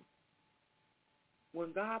on you,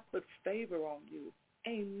 when God put favor on you,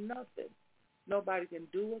 ain't nothing nobody can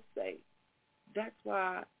do or say. That's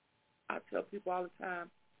why I tell people all the time,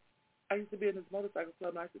 I used to be in this motorcycle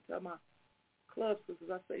club, and I used to tell my club sisters,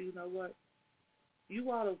 I say, you know what, you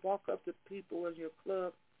ought to walk up to people in your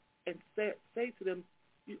club and say to them,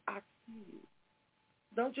 I see you.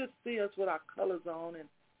 Don't just see us with our colors on and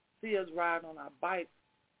see us riding on our bikes.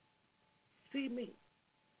 See me.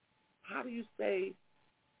 How do you say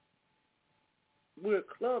we're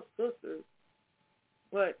club sisters,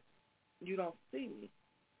 but you don't see me?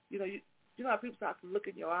 You know how people start to look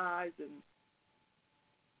in your eyes and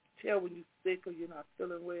tell when you're sick or you're not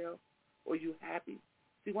feeling well or you're happy.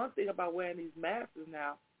 See, one thing about wearing these masks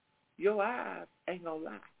now, your eyes ain't going to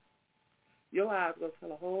lie. Your eyes going to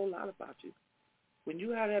tell a whole lot about you. When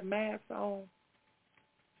you have that mask on,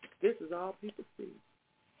 this is all people see.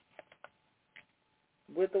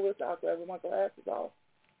 With or without, so every my glasses off,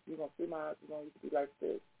 you're going to see my eyes are going to be like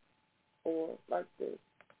this or like this.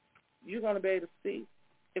 You're going to be able to see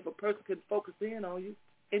if a person can focus in on you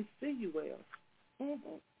and see you well.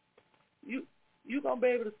 You're going to be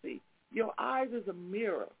able to see. Your eyes is a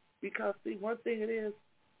mirror because, see, one thing it is,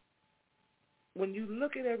 when you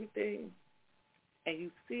look at everything and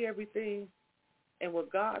you see everything, and when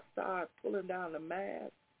God started pulling down the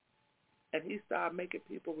mask and he started making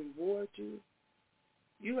people reward you,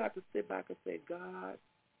 you have to sit back and say, God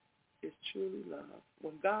is truly love.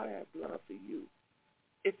 When God has love for you,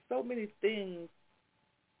 it's so many things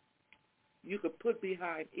you could put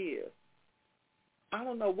behind ears. I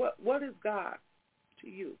don't know, what is God to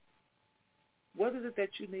you? What is it that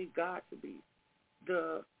you need God to be?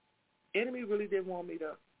 The enemy really didn't want me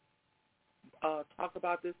to talk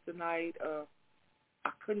about this tonight.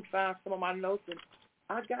 I couldn't find some of my notes, and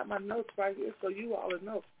I got my notes right here so you all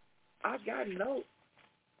know. I got notes.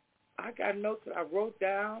 I got notes that I wrote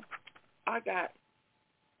down. I got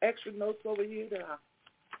extra notes over here that I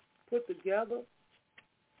put together.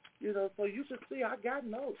 You know, so you can see I got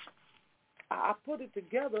notes. I put it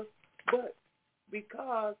together, but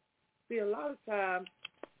because, see, a lot of times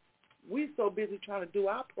we so busy trying to do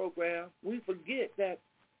our program, we forget that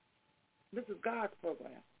this is God's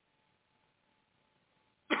program.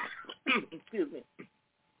 Excuse me.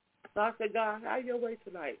 So I said, God, have your way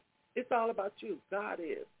tonight. It's all about you. God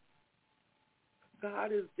is.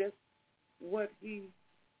 God is just what he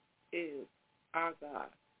is, our God.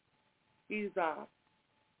 He's our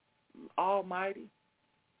Almighty.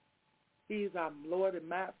 He's our Lord and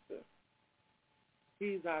Master.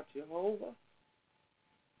 He's our Jehovah.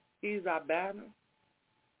 He's our banner.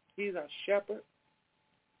 He's our shepherd.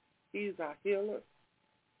 He's our healer.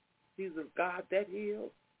 He's a God that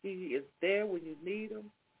heals. He is there when you need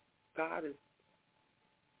him. God is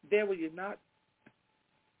there when you're not,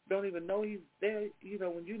 don't even know he's there,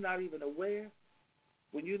 when you're not even aware.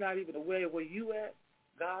 When you're not even aware of where you at,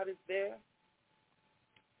 God is there.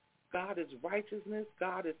 God is righteousness.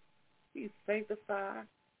 He's sanctified.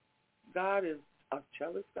 God is a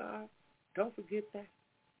jealous God. Don't forget that.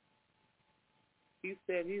 He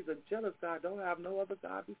said he's a jealous God. Don't have no other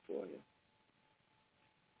God before him.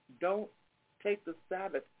 Don't take the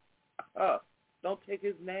Sabbath up. Don't take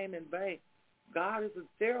his name in vain. God is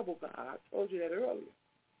a terrible God. I told you that earlier.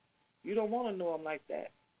 You don't want to know him like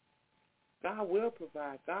that. God will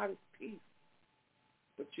provide. God is peace.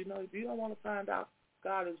 But if you don't want to find out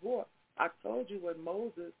God is war, I told you when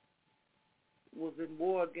Moses was in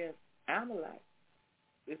war against Amalek,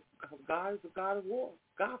 it's because God is a God of war.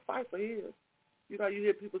 God fight for his. You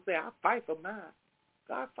hear people say, I fight for mine.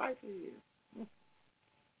 God fight for his.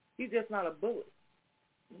 He's just not a bullet.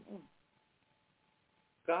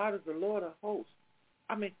 God is the Lord of hosts.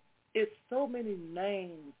 I mean, it's so many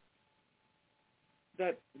names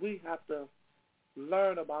that we have to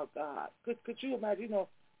learn about God. Could you imagine,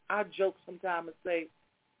 I joke sometimes and say,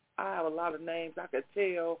 I have a lot of names. I could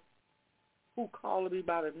tell who called me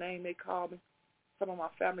by the name they call me. Some of my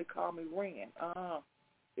family call me Ren.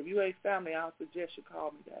 If you ain't family, I don't suggest you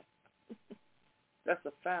call me that. That's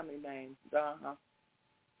a family name.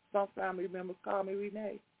 Some family members call me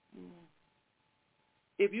Renee.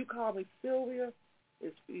 If you call me Sylvia,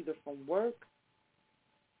 it's either from work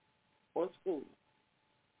or school.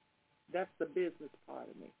 That's the business part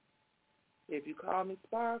of me. If you call me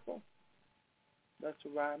Sparkle, that's for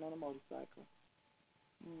riding on a motorcycle.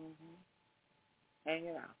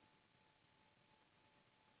 Hanging out.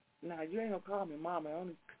 Now, you ain't going to call me Mama.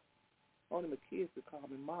 Only my kids will call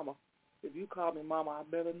me Mama. If you call me Mama, I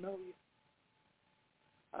better know you.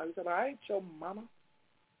 I said, I ain't your mama.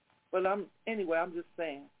 But I'm just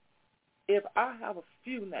saying, if I have a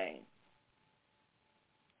few names,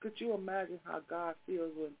 could you imagine how God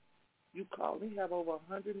feels when you call him? He have over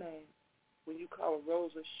 100 names. When you call him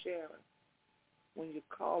Rosa Sharon, when you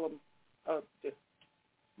call him,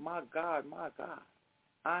 my God,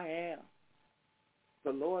 I am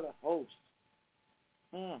the Lord of hosts.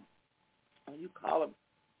 When you call him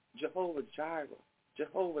Jehovah Jireh,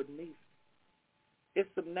 Jehovah Nisi. It's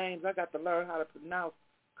some names I got to learn how to pronounce.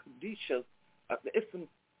 Kadisha. It's some,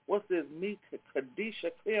 what's this,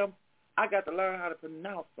 Kadisha, Kim. I got to learn how to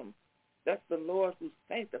pronounce them. That's the Lord who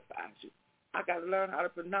sanctifies you. I got to learn how to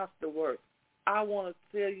pronounce the word. I want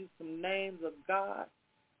to tell you some names of God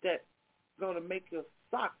that's going to make your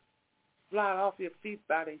socks slide off your feet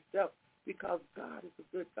by themselves, because God is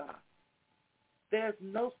a good God. There's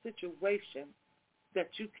no situation that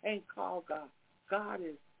you can't call God. God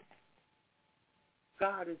is that.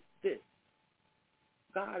 God is this.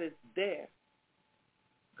 God is there.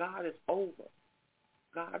 God is over.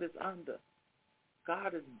 God is under.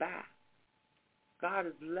 God is back. God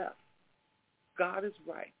is left. God is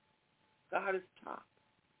right. God is top.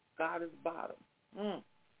 God is bottom.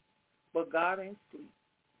 But God ain't asleep.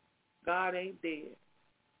 God ain't dead.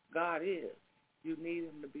 God is. You need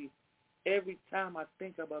him to be. Every time I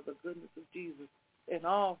think about the goodness of Jesus and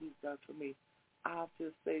all he's done for me, I'll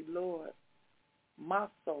just say, Lord, my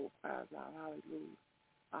soul cries out, hallelujah.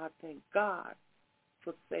 I thank God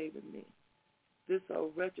for saving me. This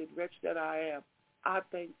old wretched wretch that I am, I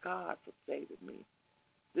thank God for saving me.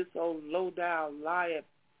 This old low-down, lying,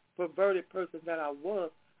 perverted person that I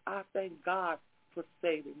was, I thank God for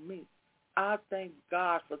saving me. I thank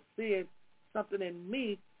God for seeing something in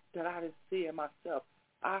me that I didn't see in myself.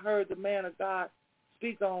 I heard the man of God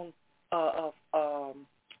speak on a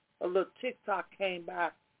little TikTok came by,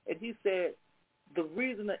 and he said the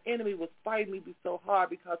reason the enemy was fighting me so hard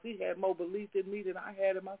because he had more belief in me than I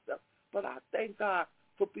had in myself. But I thank God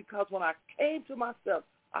because when I came to myself,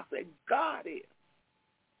 I said, God is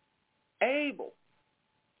able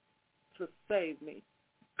to save me.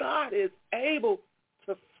 God is able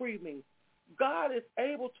to free me. God is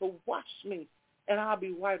able to wash me, and I'll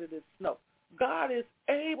be whiter than snow. God is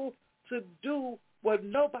able to do what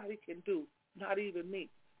nobody can do, not even me.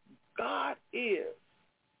 God is.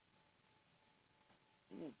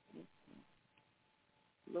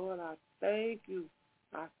 Lord, I thank you.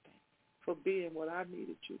 I thank you for being what I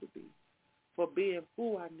needed you to be, for being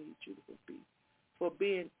who I need you to be, for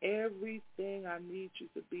being everything I need you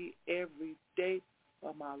to be every day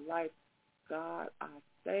of my life. God, I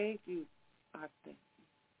thank you. I thank you.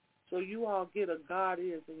 So you all get a God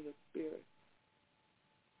is in your spirit.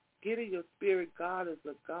 Get in your spirit, God is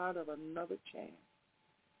a God of another chance.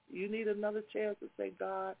 You need another chance to say,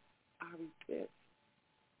 God, I repent.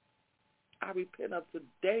 I repent of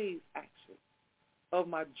today's action, of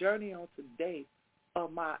my journey on today,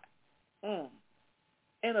 of my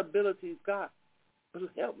inabilities. God,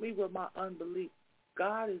 help me with my unbelief.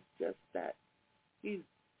 God is just that. He's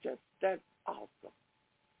just that awesome.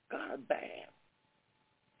 God bad.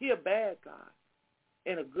 He a bad God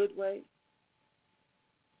in a good way,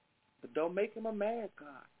 but don't make him a mad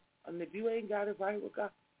God. And if you ain't got it right with God,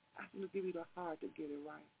 ask him to give you the heart to get it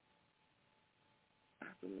right.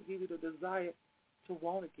 Ask him to give you the desire to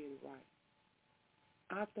want to get it right.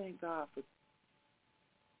 I thank God for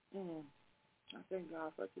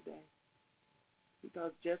today.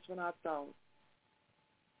 Because just when I thought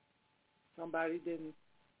somebody didn't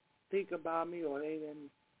think about me or they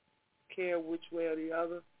didn't care which way or the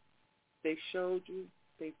other, they showed you,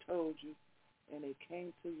 they told you, and they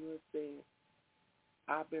came to you and said,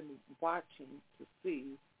 I've been watching to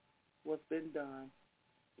see what's been done.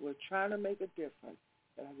 We're trying to make a difference,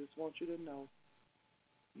 and I just want you to know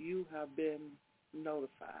you have been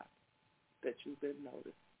notified that you've been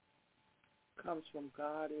noticed. Comes from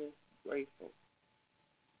God is grateful.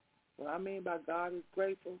 What I mean by God is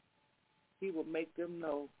grateful, he will make them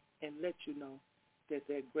know and let you know that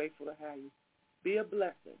they're grateful to have you. Be a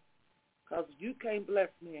blessing, because you can't bless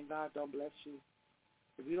me and God don't bless you.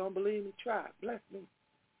 If you don't believe me, try. Bless me.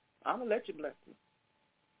 I'm going to let you bless me.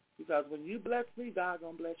 Because when you bless me, God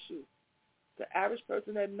going to bless you. The average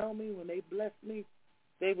person that know me, when they bless me,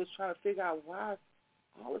 they was trying to figure out why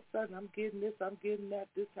all of a sudden I'm getting this, I'm getting that,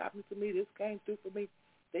 this happened to me, this came through for me.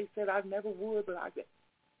 They said I never would, but I did.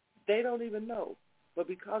 They don't even know. But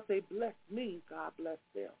because they blessed me, God blessed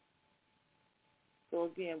them. So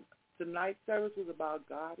again, tonight's service was about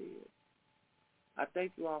God is. I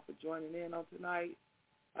thank you all for joining in on tonight.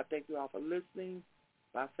 I thank you all for listening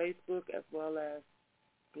by Facebook as well as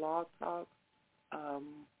Blog Talk.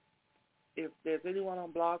 If there's anyone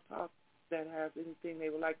on Blog Talk that has anything they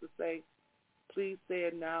would like to say, please say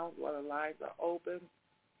it now while the lines are open.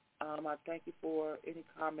 I thank you for any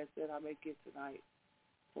comments that I may get tonight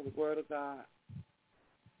for the Word of God.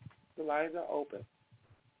 The lines are open.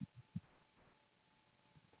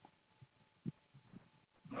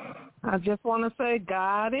 I just want to say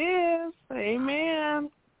God is. Amen.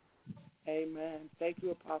 Amen. Thank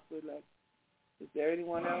you, Apostle Elect. Is there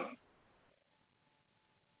anyone else?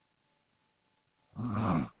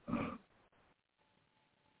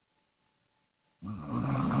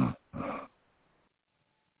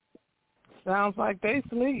 Sounds like they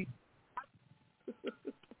sleep.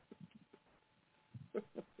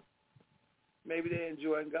 Maybe they're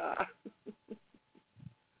enjoying God.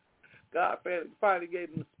 God finally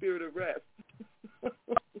gave them the spirit of rest.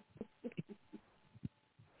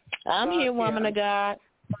 I'm God here, woman of God.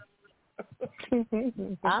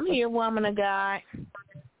 I'm here, woman of God.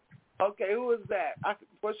 Okay, who is that?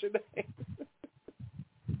 What's your name?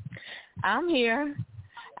 I'm here.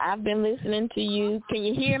 I've been listening to you. Can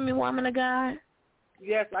you hear me, woman of God?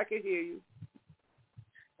 Yes, I can hear you.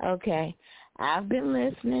 Okay. I've been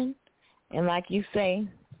listening, and like you say,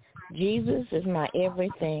 Jesus is my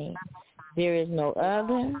everything. There is no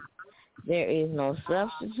other. There is no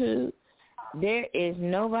substitute. There is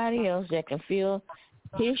nobody else that can fill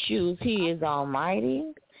his shoes. He is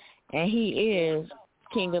almighty, and he is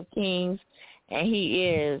King of Kings, and he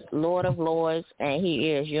is Lord of Lords, and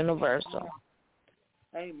he is universal.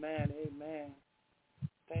 Amen, amen.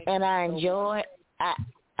 And I enjoyed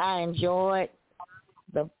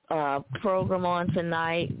the program on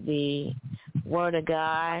tonight, the Word of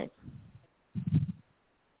God.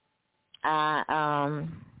 I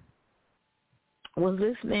was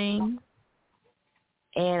listening,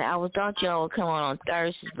 and I thought y'all would come on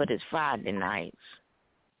Thursdays, but it's Friday nights.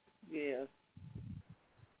 Yes.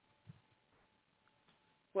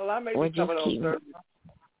 Well, I may be coming on Thursday.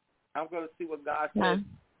 I'm going to see what God says.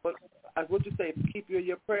 But what you say, keep you in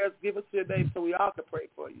your prayers. Give us your name so we all can pray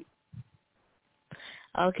for you.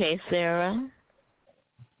 Okay, Sarah.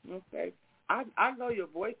 Okay. I know your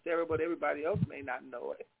voice, Sarah, but everybody else may not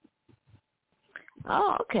know it.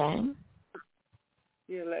 Oh, okay.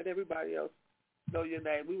 Yeah, let everybody else know your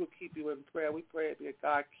name. We will keep you in prayer. We pray that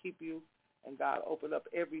God keep you and God open up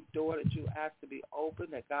every door that you ask to be open,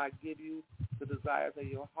 that God give you the desires of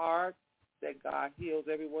your heart, that God heals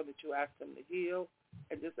everyone that you ask him to heal,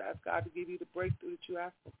 and just ask God to give you the breakthrough that you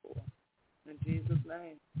ask him for. In Jesus'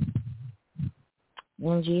 name.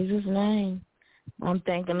 In Jesus' name. I'm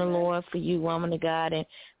thanking the Lord for you, woman of God, and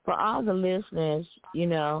for all the listeners.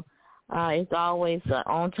 It's always an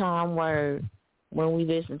on-time word when we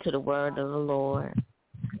listen to the word of the Lord.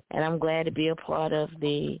 And I'm glad to be a part of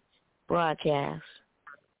the broadcast.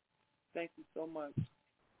 Thank you so much.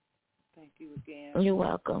 Thank you again. You're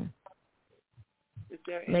welcome.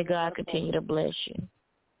 May God continue to bless you.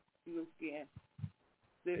 You again. Is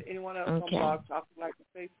there anyone else on Blog Talk who'd like to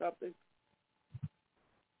say something?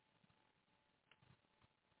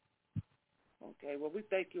 Okay, well, we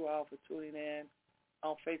thank you all for tuning in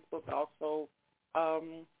on Facebook also.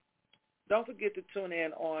 Don't forget to tune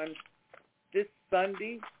in on this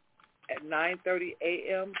Sunday at 9:30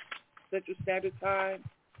 a.m. Central Standard Time,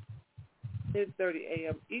 10:30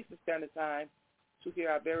 a.m. Eastern Standard Time to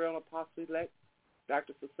hear our very own Apostle-elect,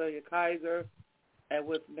 Dr. Cecilia Kaiser, and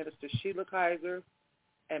with Minister Sheila Kaiser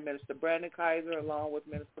and Minister Brandon Kaiser, along with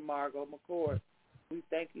Minister Margot McCord. We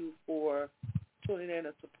thank you for tuning in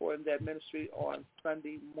and supporting that ministry on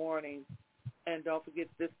Sunday morning. And don't forget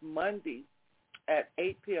this Monday at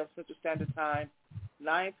 8 p.m. Central Standard Time,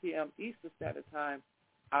 9 p.m. Eastern Standard Time,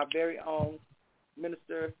 our very own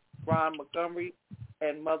Minister Ron Montgomery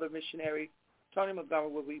and Mother Missionary Tony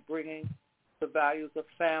Montgomery will be bringing the values of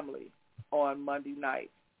family on Monday night.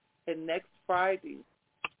 And next Friday,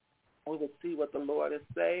 we will see what the Lord is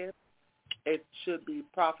saying. It should be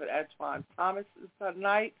Prophet Antoine Thomas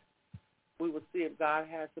tonight. We will see if God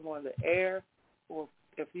has him on the air or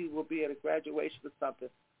if he will be at a graduation or something.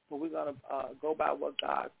 But we're going to go by what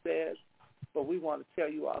God says. But we want to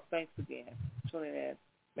tell you all thanks again for tuning in.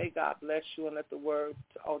 May God bless you and let the word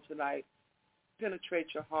on tonight penetrate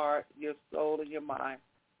your heart, your soul, and your mind.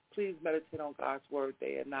 Please meditate on God's word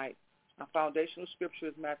day and night. Our foundational scripture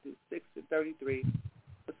is Matthew 6:33.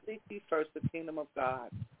 But seek ye first the kingdom of God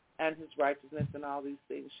and his righteousness, and all these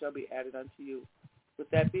things shall be added unto you. With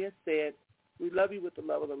that being said, we love you with the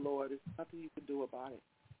love of the Lord. There's nothing you can do about it.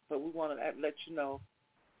 But we want to let you know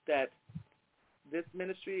that this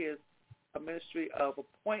ministry is a ministry of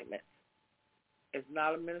appointment. It's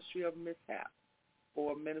not a ministry of mishap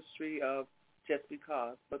or a ministry of just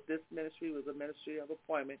because. But this ministry was a ministry of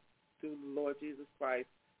appointment through the Lord Jesus Christ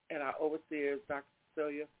and our overseers, Dr.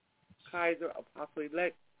 Cecilia Kaiser,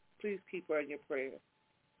 Apostle-elect. Please keep her in your prayers.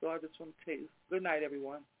 So I just want to tell you, good night,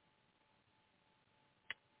 everyone.